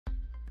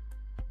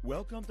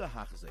Welcome to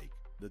Hachzik,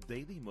 the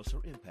Daily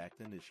Musar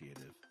Impact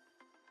Initiative.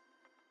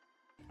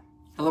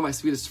 Hello, my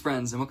sweetest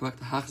friends, and welcome back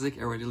to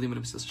Hachzik, our daily limud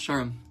of Mesilas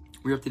Yesharim.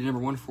 We're up to day number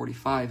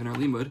 145 in our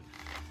limud,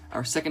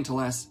 our second to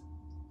last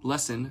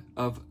lesson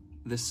of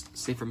this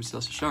Sefer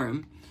Mesilas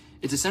Yesharim.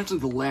 It's essentially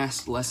the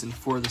last lesson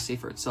for the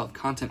Sefer itself,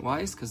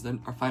 content-wise, because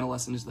then our final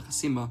lesson is the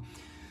Chasima,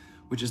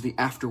 which is the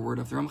afterword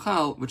of the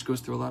Ramchal, which goes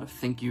through a lot of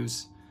thank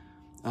yous,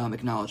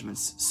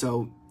 acknowledgements.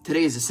 So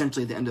today is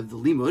essentially the end of the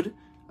limud,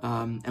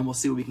 and we'll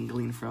see what we can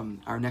glean from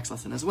our next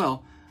lesson as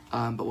well.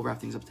 But we'll wrap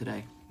things up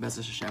today,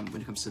 Mesilas Hashem,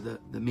 when it comes to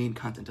the main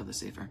content of the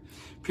Sefer.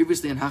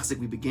 Previously in Hachzik,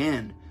 we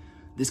began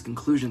this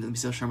conclusion that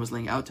Mesilas Hashem was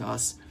laying out to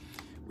us,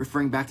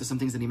 referring back to some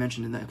things that he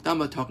mentioned in the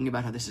Ekdama, talking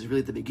about how this is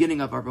really the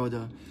beginning of our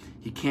Avoda.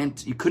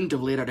 You couldn't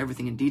have laid out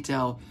everything in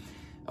detail.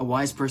 A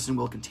wise person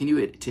will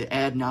continue to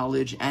add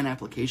knowledge and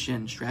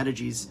application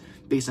strategies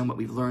based on what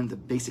we've learned, the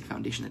basic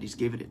foundation that he's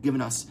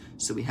given us,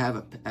 so we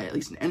have at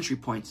least an entry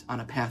point on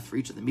a path for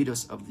each of the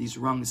midos of these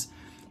rungs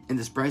in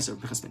this price of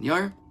B'chas Ben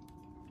Yair.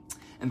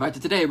 And right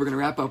to today, we're going to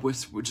wrap up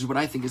with, which is what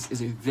I think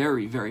is a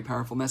very, very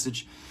powerful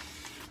message,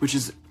 which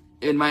is,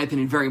 in my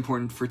opinion, very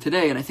important for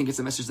today, and I think it's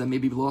a message that may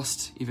be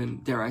lost, even,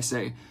 dare I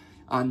say,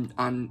 on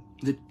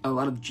a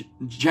lot of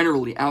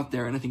generally out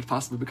there, and I think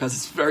possibly because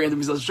it's the very end of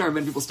Mesilas Yesharim,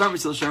 many people start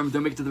Mesilas Yesharim and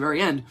don't make it to the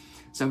very end.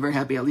 So I'm very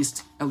happy, at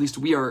least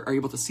we are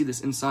able to see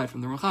this inside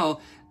from the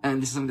Ramchal,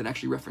 and this is something that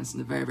actually referenced in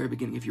the very, very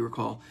beginning, if you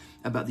recall,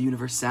 about the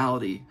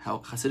universality, how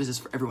Chassidus is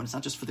for everyone. It's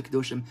not just for the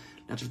Kedoshim,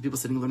 not just for people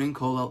sitting learning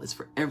Kollel, it's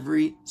for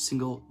every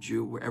single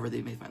Jew, wherever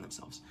they may find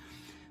themselves.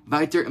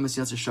 Weiter in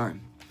Mesilas Yesharim.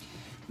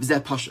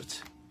 V'zeh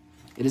pashut.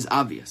 It is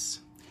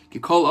obvious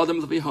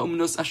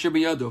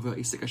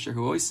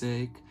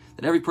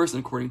that every person,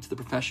 according to the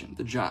profession,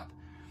 the job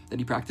that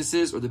he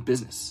practices, or the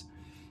business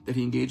that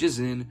he engages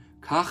in,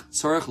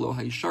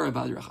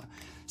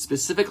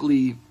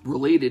 specifically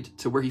related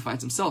to where he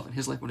finds himself in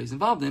his life, what he's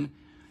involved in,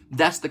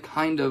 that's the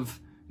kind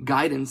of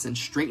guidance and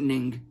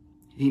straightening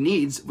he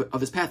needs of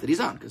his path that he's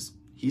on, because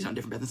he's on a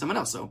different path than someone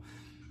else, so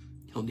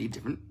he'll need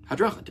different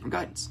hadracha, different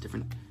guidance,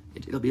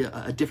 it'll be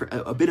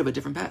a bit of a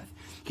different path.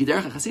 Because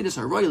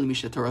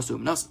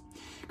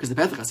the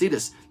path of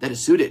Chassidus that is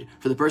suited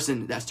for the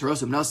person that's Torah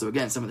Umnaso,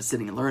 again, someone that's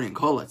sitting and learning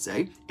Kol, let's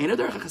say, it's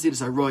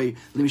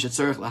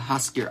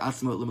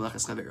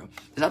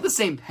not the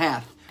same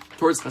path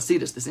towards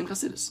Chassidus, the same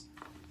Chassidus,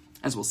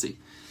 as we'll see,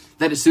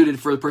 that is suited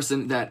for the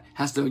person that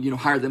has to,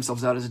 hire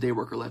themselves out as a day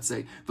worker, let's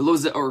say,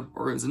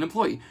 or as an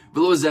employee.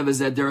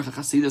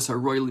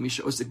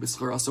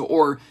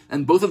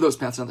 And both of those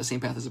paths are not the same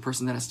path as a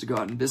person that has to go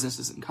out in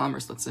businesses and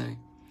commerce, let's say.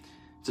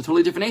 It's a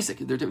totally different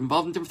ASIC. They're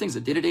involved in different things.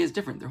 The day-to-day is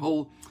different. Their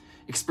whole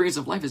experience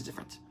of life is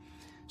different.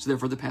 So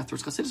therefore, the path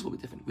towards Chassidus will be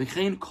different. And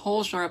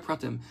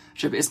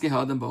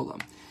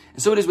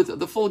so it is with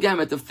the full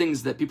gamut of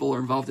things that people are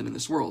involved in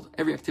this world.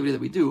 Every activity that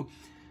we do,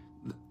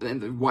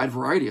 and the wide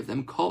variety of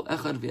them,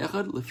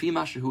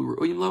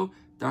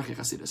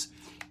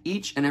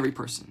 each and every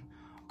person,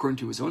 according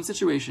to his own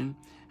situation,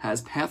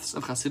 has paths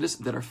of Chassidus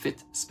that are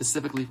fit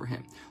specifically for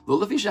him.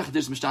 Not to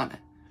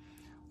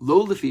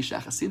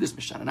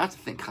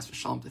think, to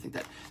think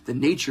that the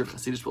nature of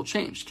Chassidus will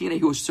change.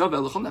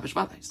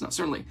 It's not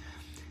certainly.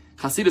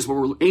 Chassidus, what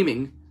we're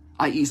aiming,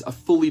 i.e. a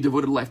fully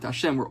devoted life to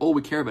Hashem, where all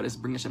we care about is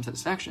bringing Hashem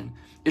satisfaction,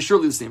 is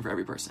surely the same for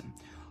every person.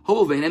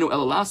 Like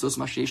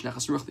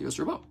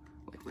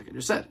I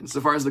just said,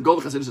 insofar as the goal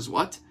of Chassidus is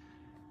what?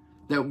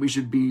 That we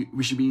should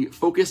be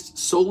focused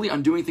solely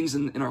on doing things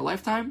in our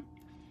lifetime,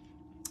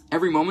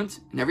 every moment,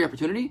 in every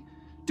opportunity,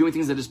 doing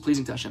things that is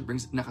pleasing to Hashem,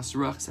 brings nachas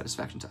ruach,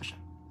 satisfaction to Hashem.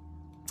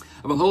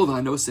 But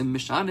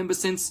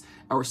since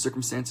our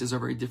circumstances are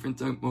very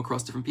different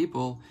across different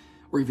people,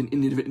 or even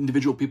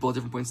individual people at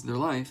different points in their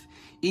life,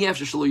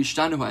 it's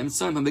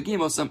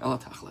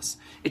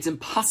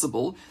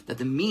impossible that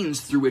the means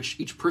through which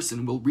each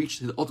person will reach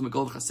the ultimate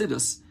goal of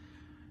Chassidus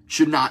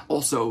should not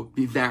also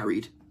be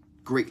varied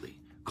greatly.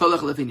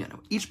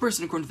 Each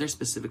person according to their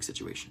specific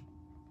situation.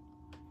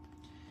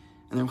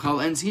 And the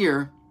Ramchal ends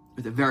here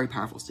with a very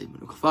powerful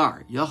statement.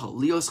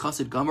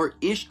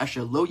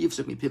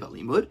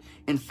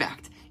 In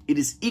fact, it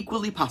is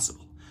equally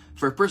possible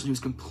for a person who's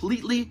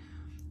completely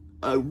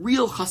a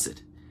real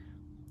chassid,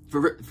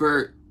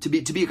 to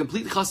be a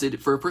complete chassid,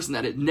 for a person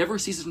that it never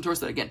ceases from Torah,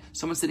 that again,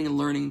 someone sitting and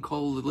learning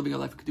Kol, living a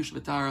life of Kedusha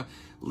V'Tara,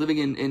 living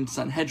in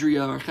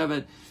Sanhedria or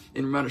Chevet,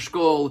 in Ramat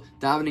Eshkol,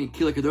 davening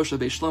Kila Kedosha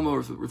Beis Shlomo, or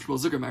with Shmuel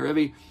Zucker, my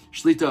Rebbe,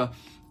 Shlita,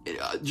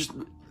 just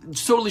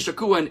totally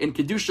shakua in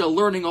Kedusha,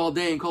 learning all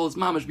day and Kol is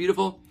mamash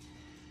beautiful.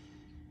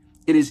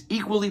 It is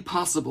equally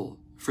possible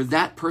for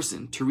that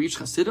person to reach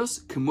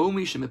Chassidus,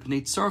 Kemomi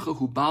Shemepnei Tzarcha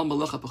Hu Baal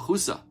Malacha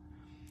Pechusa,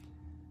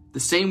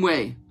 the same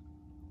way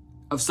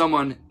of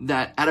someone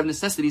that out of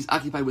necessity is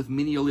occupied with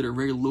menial, or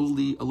very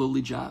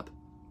lowly job.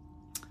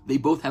 They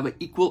both have an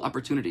equal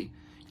opportunity,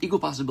 equal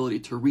possibility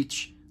to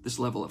reach this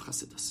level of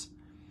Chassidus.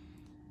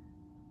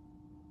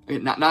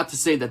 Not to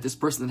say that this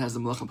person that has the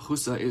Malacha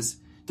Pechusa is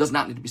does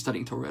not need to be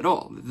studying Torah at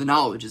all. The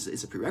knowledge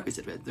is a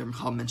prerequisite. The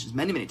Ramchal mentions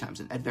many, many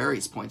times at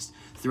various points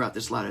throughout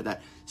this letter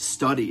that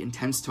study,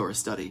 intense Torah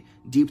study,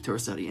 deep Torah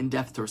study,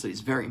 in-depth Torah study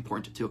is very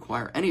important to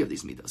acquire any of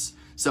these midos.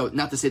 So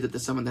not to say that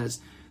there's someone that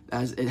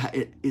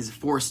is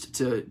forced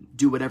to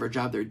do whatever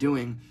job they're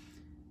doing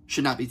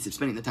should not be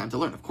spending the time to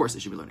learn. Of course, they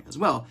should be learning as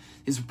well.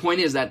 His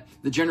point is that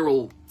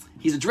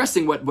he's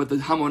addressing what the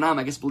Hamonam,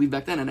 I guess, believed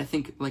back then. And I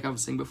think, like I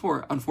was saying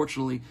before,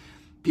 unfortunately,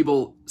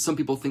 some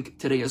people think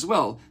today as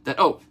well that,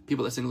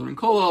 people that sing learning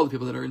Kollel, the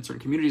people that are in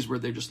certain communities where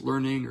they're just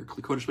learning or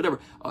Kli Kodesh, whatever,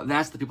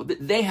 that's the people,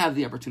 they have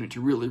the opportunity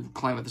to really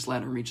climb up this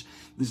ladder and reach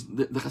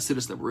the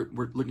Hasidus that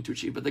we're looking to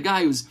achieve. But the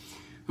guy who's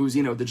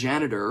the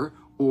janitor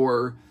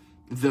or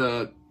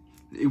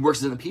he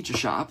works in a pizza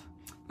shop,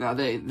 now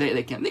they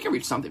can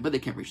reach something, but they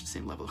can't reach the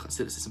same level of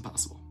Hasidus. It's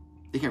impossible.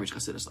 They can't reach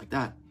Hasidus like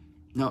that.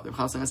 No, the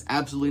Ramchal says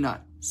absolutely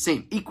not.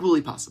 Same,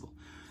 equally possible.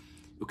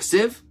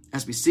 Uksiv,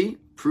 as we see,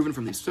 proven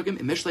from these psukim,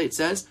 in Mishlei it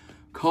says,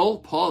 Kol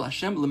Paul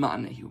Hashem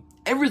L'ma'anehu.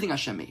 Everything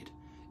Hashem made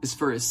is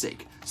for His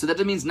sake. So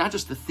that means not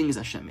just the things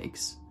Hashem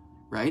makes,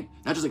 right?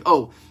 Not just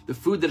like, the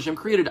food that Hashem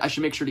created, I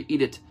should make sure to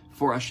eat it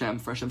for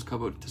Hashem's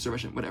kavod, to serve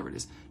Hashem, whatever it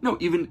is. No,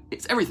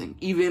 it's everything.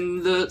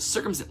 Even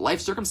the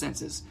life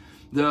circumstances,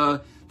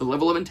 the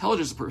level of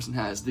intelligence a person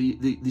has,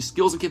 the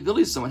skills and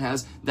capabilities someone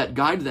has that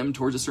guide them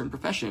towards a certain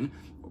profession,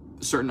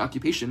 a certain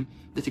occupation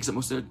that takes up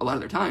a lot of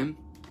their time.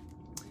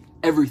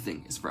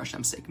 Everything is for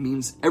Hashem's sake.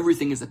 Means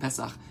everything is a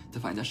Pesach to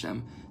find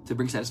Hashem, to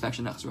bring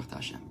satisfaction to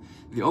Hashem.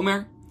 The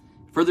Omer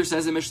further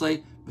says in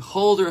Mishlei,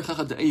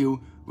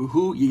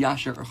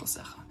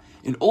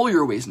 in all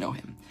your ways know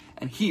Him,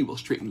 and He will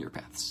straighten your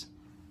paths.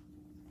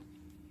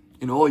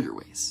 In all your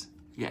ways.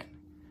 Again,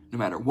 no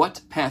matter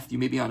what path you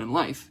may be on in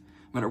life,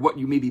 no matter what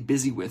you may be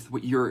busy with,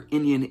 what your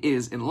inyan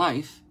is in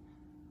life,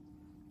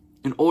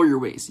 in all your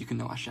ways you can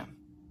know Hashem.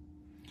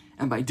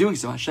 And by doing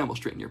so, Hashem will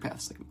straighten your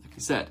paths, like He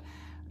said.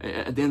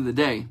 At the end of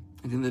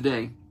the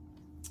day,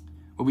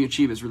 what we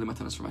achieve is really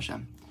matanos from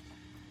Hashem.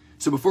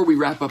 So before we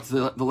wrap up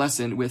the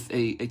lesson with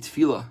a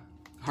tefillah,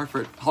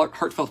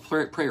 heartfelt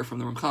prayer from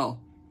the Ramchal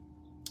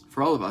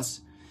for all of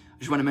us, I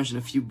just want to mention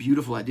a few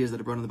beautiful ideas that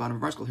are brought on the bottom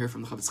of our article here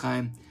from the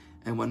Chaim,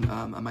 and one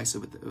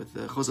Amaisa with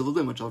the Chosel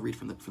Lulim, which I'll read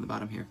from the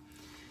bottom here.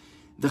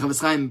 The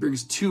Chaim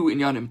brings two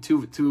inyanim,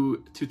 two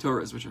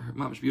Torahs, which are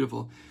mamish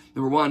beautiful.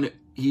 Number one,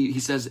 he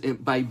says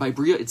by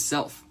Bria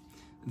itself,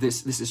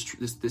 this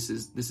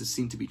is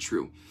seen to be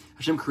true.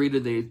 Hashem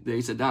created the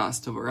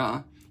Yisadas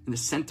Tovara in the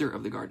center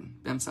of the garden,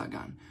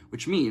 Bemsagan,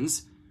 which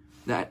means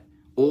that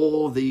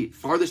all the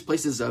farthest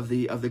places of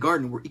the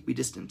garden were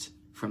equidistant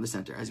from the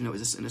center. As you know,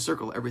 in a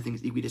circle, everything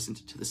is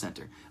equidistant to the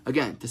center.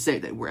 Again, to say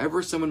that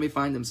wherever someone may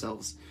find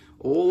themselves,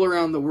 all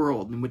around the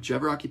world, in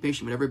whichever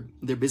occupation, whatever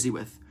they're busy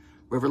with,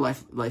 wherever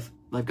life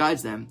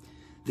guides them,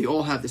 they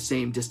all have the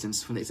same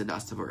distance from the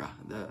Yisadas Tovara,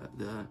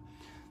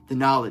 the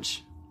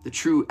knowledge, the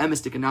true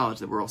emistic knowledge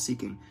that we're all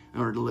seeking in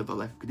order to live a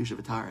life of Kedusha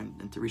V'Tar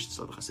and to reach the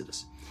soul of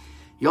Chassidus.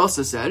 He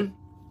also said,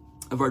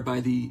 avoid by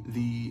the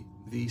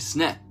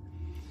sneh,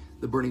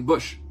 the burning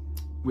bush,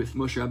 with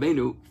Moshe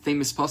Rabbeinu,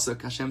 famous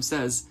pasuk, Hashem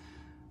says,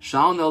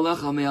 Shal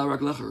ne'alecha me'al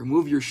raglecha,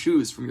 remove your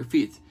shoes from your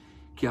feet,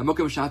 ki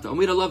ha'mokem she'ata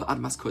omid alav ad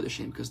mas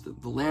kodeshim, because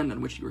the land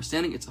on which you are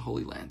standing, it's a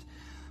holy land.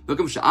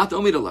 Mokem she'ata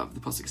omid alav, the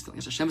pasuk is telling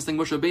us, Hashem is telling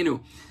Moshe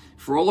Rabbeinu,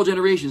 for all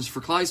generations, for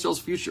Klal Yisrael's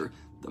future,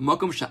 the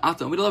Mokem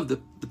she'ata omid alav,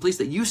 the place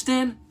that you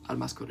stand, ad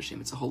mas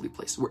kodeshim, it's a holy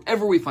place,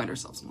 wherever we find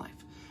ourselves in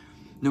life.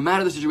 No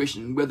matter the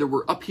situation, whether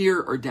we're up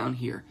here or down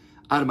here,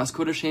 ad mas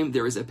kodeshim,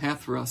 there is a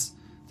path for us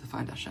to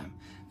find Hashem.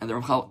 And the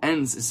Ramchal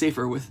ends his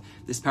sefer with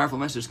this powerful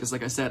message, because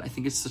like I said, I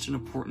think it's such an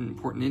important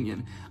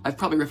inyan. I've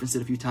probably referenced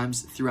it a few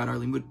times throughout our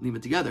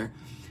limud together,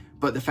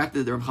 but the fact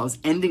that the Ramchal is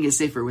ending his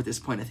sefer with this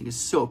point, I think is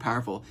so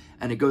powerful,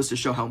 and it goes to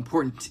show how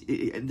important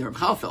the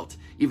Ramchal felt,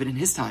 even in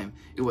his time,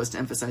 it was to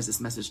emphasize this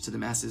message to the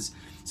masses.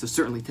 So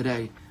certainly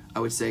today,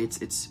 I would say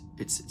it's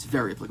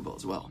very applicable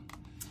as well.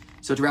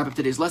 So to wrap up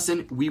today's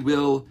lesson, we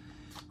will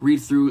read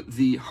through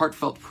the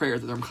heartfelt prayer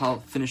that the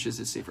Ramchal finishes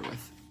his sefer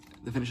with,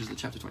 that finishes the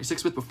chapter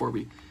 26 with, before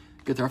we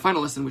get to our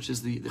final lesson, which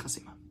is the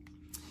Chasima.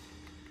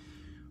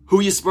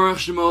 Hu yisbarach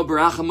shemo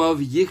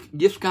barachamav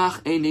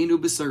yifkach einenu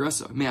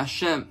b'saraso. May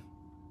Hashem,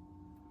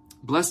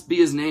 blessed be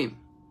His name,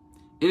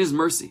 in His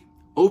mercy,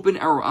 open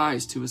our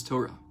eyes to His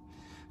Torah.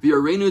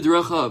 V'yareinu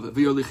d'rachav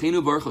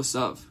v'yolichenu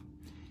barchosav.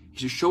 He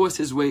should show us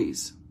His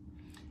ways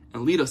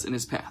and lead us in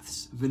His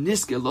paths.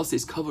 V'niske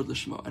loses kavod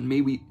l'shmo, and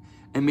may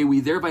we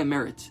thereby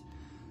merit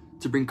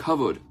to bring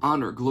kavod,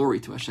 honor, glory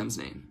to Hashem's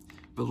name.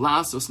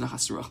 V'lasos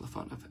nachasruach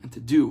lefanav, and to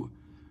do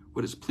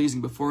what is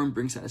pleasing before Him,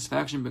 bring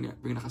satisfaction, bring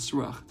a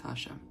chasruach to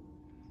Hashem.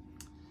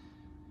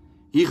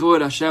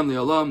 Yichvod Hashem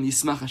le'olam,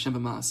 yismach Hashem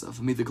b'ma'asav.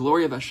 May the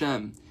glory of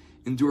Hashem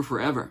endure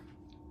forever.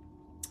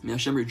 May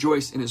Hashem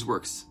rejoice in His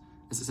works,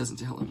 as it says in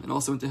Tehillim. And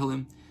also in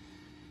Tehillim,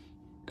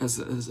 as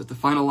at the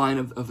final line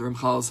of the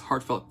Ramchal's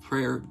heartfelt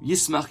prayer,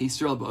 Yismach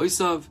Yisrael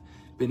ba'osav,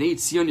 b'nei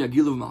Tzion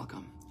yagilu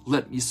v'malkam.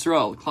 Let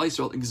Yisrael, Klal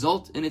Yisrael,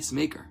 exalt in its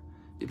Maker,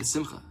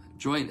 b'simcha,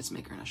 joy in its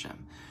Maker, in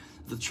Hashem.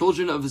 The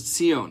children of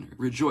Zion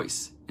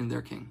rejoice in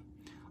their King.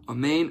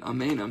 Amen,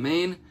 amen,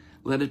 amen.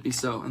 Let it be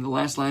so. And the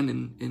last line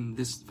in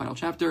this final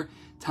chapter,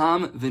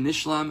 Tam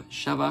v'nishlam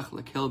shavach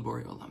lekel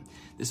borei olam.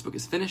 This book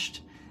is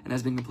finished and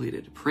has been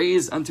completed.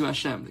 Praise unto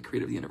Hashem, the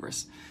creator of the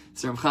universe.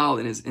 So Ramchal,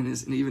 in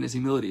even his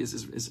humility,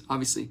 is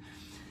obviously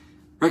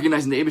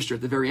recognizing the Eibishter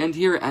at the very end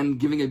here and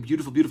giving a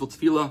beautiful, beautiful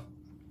tefillah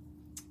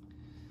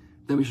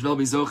that we should all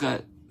be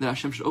zocha, that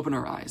Hashem should open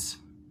our eyes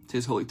to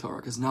His holy Torah,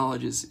 because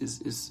knowledge is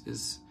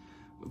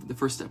the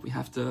first step. We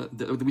have to.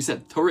 We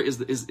said Torah is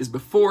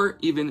before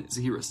even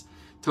Zehirus.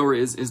 Torah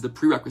is the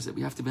prerequisite.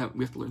 We have to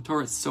learn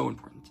Torah. It's so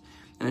important,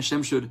 and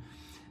Hashem should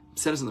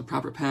set us on the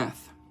proper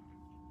path.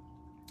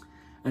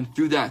 And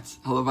through that,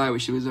 halavai, we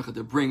should be zocha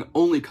to bring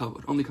only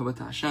kavod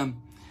to Hashem,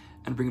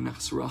 and bring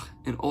Nechas Ruach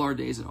in all our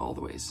days and all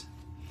the ways.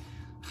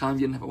 Chaim,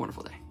 have a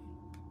wonderful day.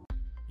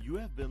 You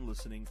have been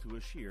listening to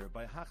a shir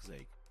by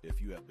Hachzeik.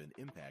 If you have been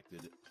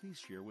impacted, please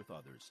share with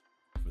others.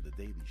 For the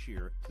daily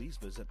shir, please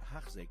visit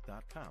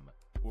Hachzeik.com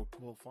or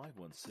call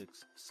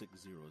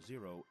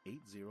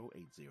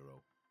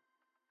 516-600-8080.